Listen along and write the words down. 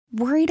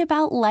Worried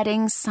about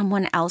letting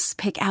someone else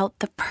pick out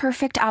the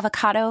perfect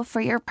avocado for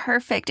your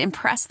perfect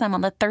impress them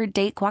on the third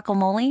date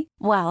guacamole?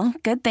 Well,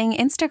 good thing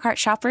Instacart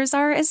shoppers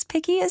are as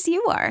picky as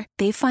you are.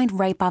 They find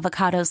ripe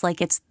avocados like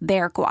it's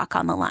their guac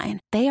on the line.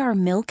 They are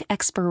milk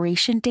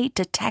expiration date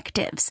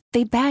detectives.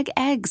 They bag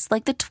eggs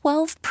like the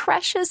 12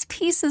 precious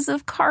pieces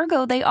of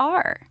cargo they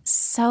are.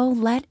 So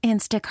let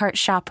Instacart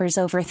shoppers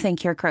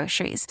overthink your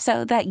groceries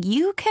so that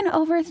you can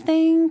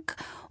overthink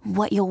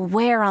what you'll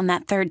wear on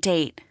that third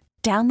date.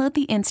 Download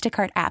the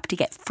Instacart app to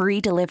get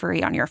free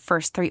delivery on your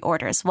first 3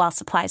 orders while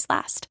supplies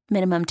last.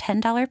 Minimum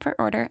 $10 per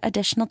order.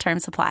 Additional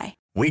terms apply.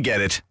 We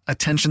get it.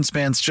 Attention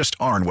spans just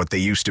aren't what they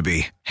used to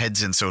be.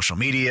 Heads in social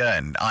media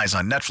and eyes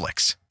on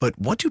Netflix. But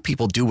what do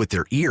people do with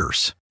their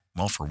ears?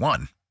 Well, for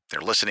one, they're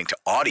listening to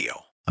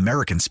audio.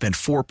 Americans spend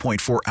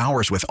 4.4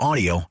 hours with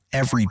audio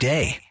every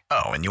day.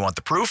 Oh, and you want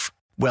the proof?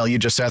 Well, you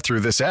just sat through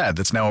this ad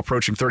that's now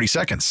approaching 30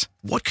 seconds.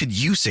 What could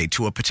you say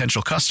to a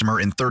potential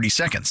customer in 30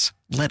 seconds?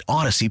 Let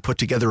Odyssey put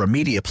together a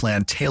media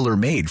plan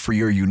tailor-made for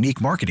your unique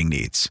marketing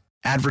needs.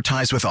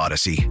 Advertise with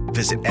Odyssey.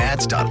 Visit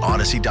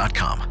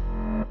ads.odyssey.com.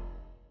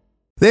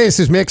 This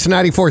is Mix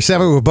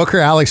 94.7 with Booker,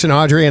 Alex, and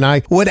Audrey, and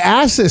I would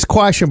ask this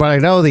question, but I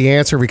know the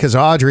answer because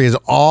Audrey is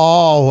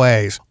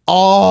always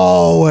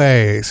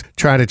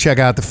trying to check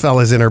out the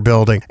fellas in her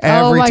building.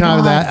 Every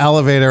time that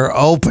elevator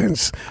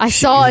opens. I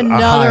saw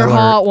another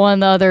hot one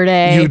the other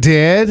day. You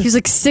did? He's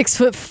like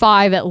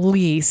 6'5" at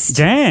least.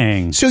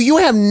 Dang. So you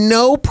have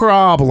no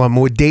problem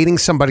with dating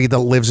somebody that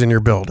lives in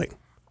your building?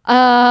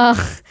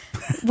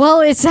 Well,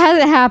 it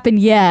hasn't happened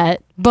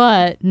yet,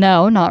 but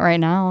no, not right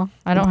now.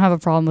 I don't have a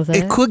problem with it.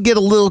 It could get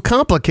a little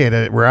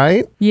complicated,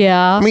 right?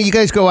 Yeah. I mean, you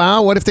guys go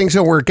out. What if things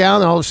don't work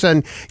out? And all of a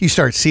sudden, you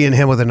start seeing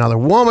him with another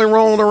woman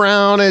rolling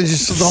around, and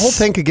just the whole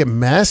thing could get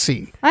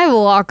messy. I have a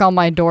lock on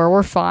my door.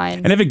 We're fine.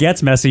 And if it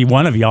gets messy,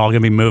 one of y'all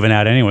gonna be moving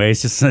out anyway.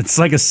 It's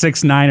like a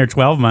 6, 9, or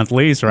 12-month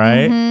lease,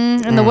 right?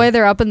 Mm-hmm. And the way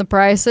they're upping the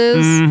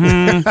prices.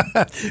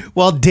 Mm-hmm.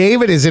 Well,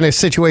 David is in a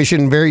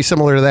situation very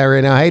similar to that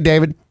right now. Hey,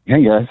 David.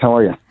 Hey, guys. How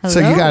are you? So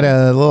you got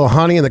a little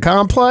honey in the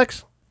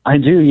complex? I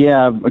do,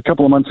 yeah. A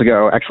couple of months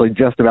ago, actually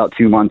just about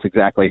 2 months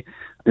exactly,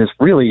 this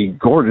really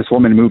gorgeous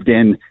woman moved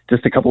in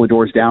just a couple of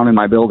doors down in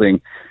my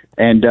building.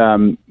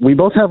 And we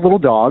both have little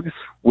dogs,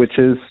 which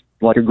is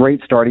like a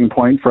great starting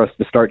point for us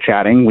to start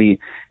chatting. We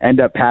end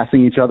up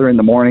passing each other in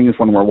the mornings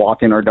when we're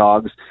walking our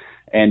dogs.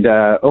 And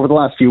over the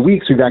last few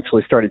weeks, we've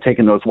actually started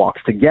taking those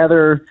walks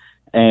together.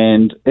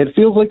 And it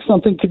feels like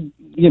something could,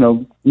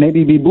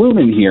 maybe be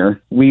blooming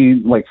here.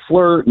 We like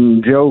flirt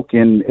and joke,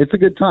 and it's a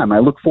good time. I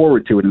look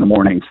forward to it in the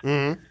mornings.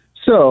 Mm-hmm.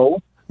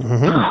 So,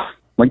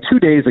 like 2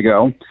 days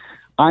ago,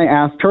 I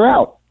asked her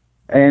out,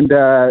 and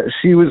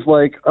she was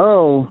like,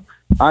 "Oh,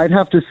 I'd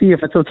have to see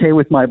if it's okay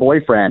with my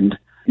boyfriend.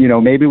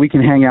 Maybe we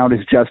can hang out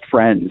as just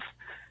friends."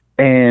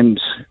 And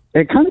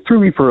it kind of threw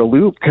me for a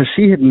loop because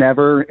she had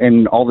never,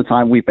 in all the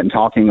time we've been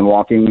talking and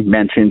walking,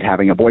 mentioned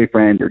having a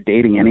boyfriend or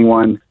dating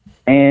anyone.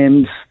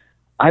 And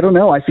I don't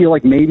know. I feel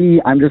like maybe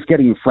I'm just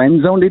getting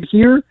friend-zoned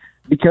here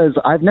because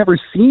I've never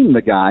seen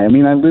the guy. I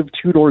mean, I live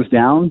 2 doors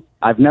down.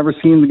 I've never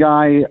seen the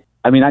guy.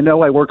 I mean, I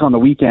know I work on the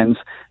weekends,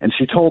 and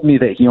she told me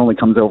that he only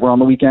comes over on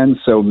the weekends,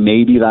 so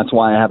maybe that's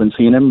why I haven't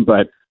seen him.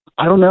 But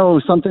I don't know.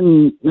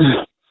 Something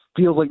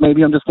feels like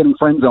maybe I'm just getting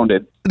friend-zoned.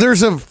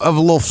 There's a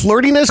little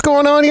flirtiness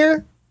going on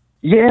here?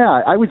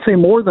 Yeah, I would say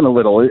more than a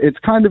little. It's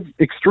kind of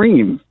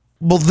extreme.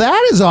 Well,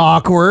 that is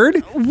awkward.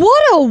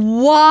 What a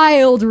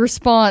wild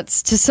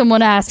response to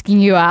someone asking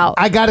you out.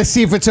 I got to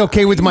see if it's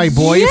okay with my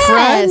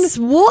boyfriend. Yes.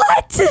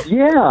 What?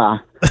 Yeah.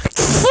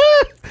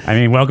 I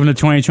mean, welcome to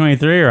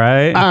 2023,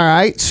 right? All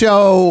right.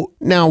 So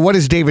now what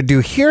does David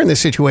do here in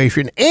this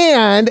situation?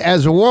 And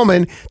as a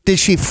woman, did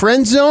she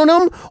friend zone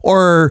him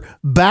or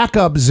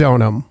backup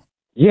zone him?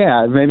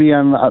 Yeah, maybe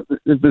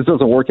if this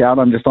doesn't work out,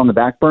 I'm just on the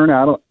back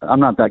burner.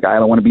 I'm not that guy. I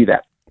don't want to be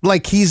that.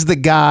 Like he's the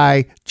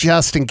guy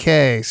just in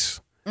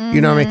case. Mm-hmm.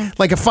 You know what I mean?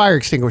 Like a fire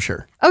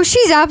extinguisher. Oh,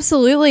 she's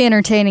absolutely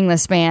entertaining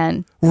this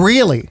man.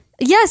 Really?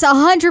 Yes,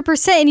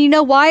 100%. And you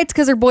know why? It's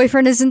because her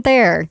boyfriend isn't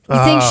there.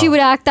 You think she would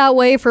act that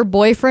way if her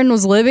boyfriend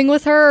was living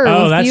with her?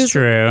 Oh, that's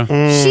true.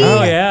 She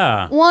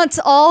yeah. wants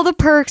all the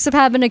perks of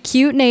having a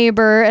cute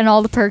neighbor and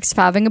all the perks of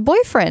having a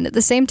boyfriend at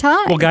the same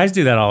time. Well, guys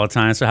do that all the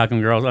time, so how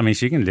come girls? I mean,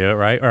 she can do it,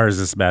 right? Or is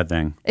this a bad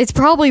thing? It's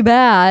probably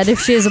bad if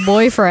she has a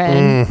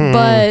boyfriend,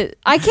 but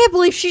I can't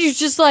believe she's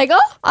just like,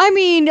 let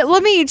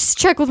me just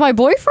check with my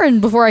boyfriend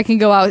before I can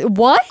go out.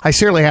 What? I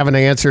certainly have an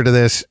answer to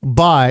this,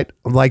 but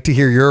I'd like to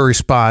hear your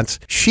response.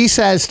 She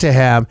says to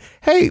him,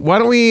 hey, why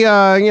don't we,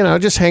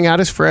 just hang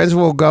out as friends?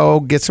 We'll go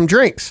get some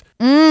drinks.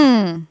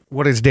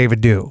 What does David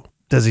do?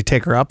 Does he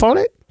take her up on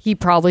it? He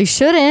probably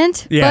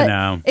shouldn't. Yeah, but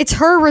no. It's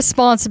her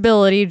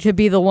responsibility to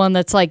be the one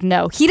that's like,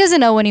 no. He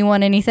doesn't owe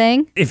anyone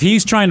anything. If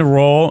he's trying to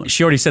roll,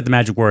 she already said the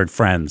magic word,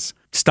 friends.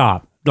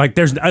 Stop. Like,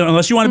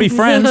 unless you want to be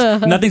friends,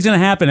 nothing's going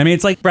to happen. I mean,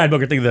 it's like, Brad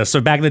Booker, think of this.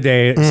 So back in the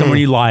day, someone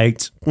you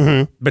liked,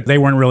 but they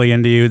weren't really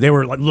into you. They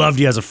were like, loved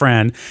you as a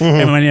friend.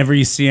 And whenever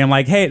you see them,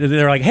 like, hey,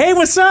 they're like, hey,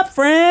 what's up,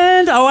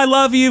 friend? Oh, I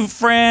love you,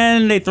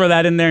 friend. They throw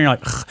that in there, and you're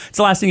like, ugh. It's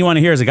the last thing you want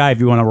to hear as a guy if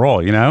you want to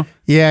roll, you know?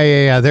 Yeah.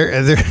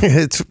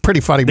 It's pretty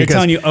funny They're because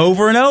telling you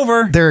over and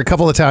over. there are a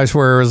couple of times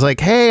where it was like,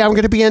 hey, I'm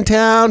going to be in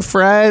town,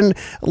 friend.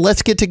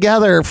 Let's get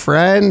together,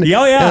 friend.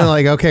 Yeah. And I'm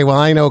like, okay, well,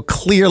 I know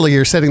clearly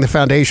you're setting the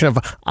foundation of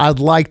I'd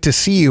like to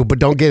see you, but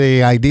don't get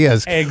any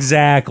ideas.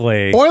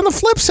 Exactly. Or on the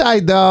flip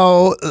side,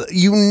 though,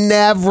 you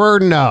never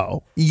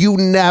know.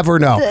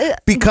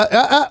 Because,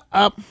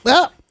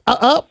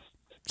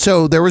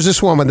 So there was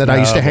this woman that I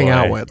used to hang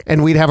out with,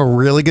 and we'd have a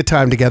really good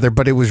time together,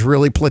 but it was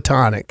really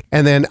platonic.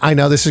 And then I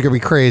know this is going to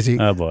be crazy.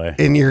 Oh, boy.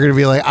 And you're going to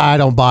be like, I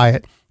don't buy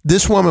it.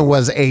 This woman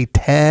was a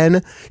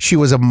 10. She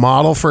was a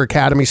model for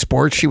Academy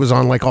Sports. She was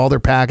on like all their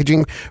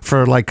packaging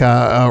for like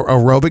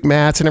aerobic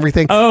mats and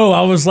everything. Oh,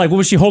 I was like, what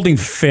was she holding?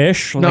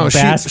 Fish? No, like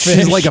bass fish?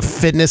 she's like a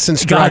fitness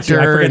instructor.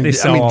 Gotcha. I forget they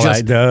sell all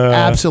just that. Duh.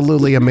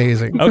 absolutely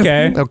amazing.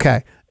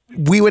 Okay.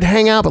 We would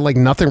hang out, but like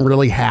nothing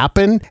really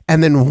happened.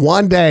 And then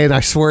one day, and I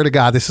swear to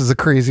God, this is the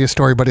craziest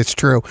story, but it's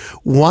true.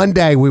 One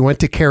day we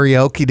went to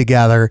karaoke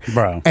together,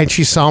 Bro. and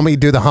she saw me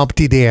do the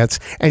Humpty dance,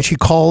 and she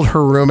called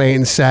her roommate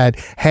and said,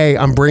 hey,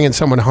 I'm bringing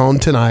someone home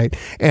tonight.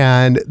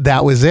 And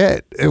that was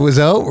it. It was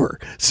over.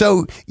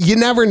 So you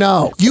never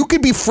know. You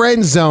could be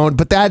friend zoned,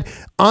 but that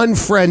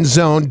unfriend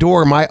zone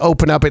door might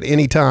open up at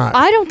any time.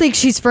 I don't think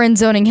she's friend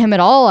zoning him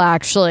at all,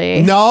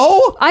 actually.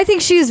 No? I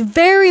think she's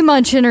very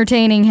much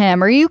entertaining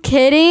him. Are you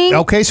kidding?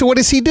 Okay, so what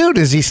does he do?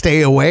 Does he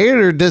stay away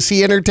or does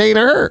he entertain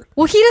her?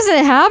 Well, he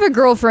doesn't have a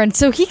girlfriend,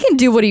 so he can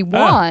do what he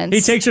wants.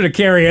 He takes her to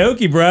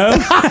karaoke, bro.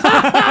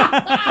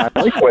 I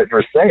like what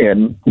you're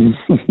saying.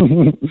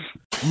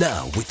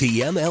 Now, with the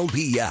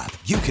MLB app,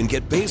 you can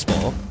get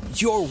baseball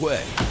your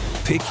way.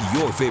 Pick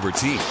your favorite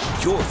team,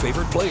 your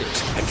favorite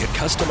players, and get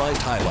customized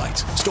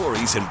highlights,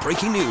 stories, and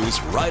breaking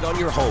news right on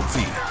your home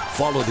feed.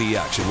 Follow the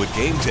action with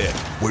Game 10,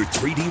 where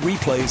 3D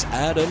replays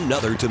add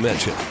another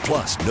dimension.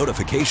 Plus,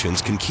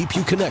 notifications can keep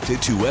you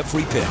connected to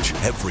every pitch,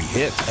 every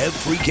hit,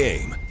 every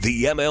game.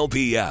 The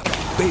MLB app.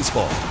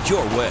 Baseball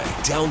your way.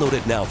 Download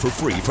it now for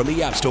free from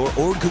the App Store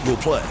or Google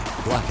Play.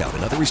 Blackout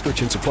and other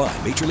restrictions apply.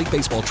 Major League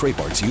Baseball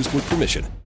trademarks used with permission.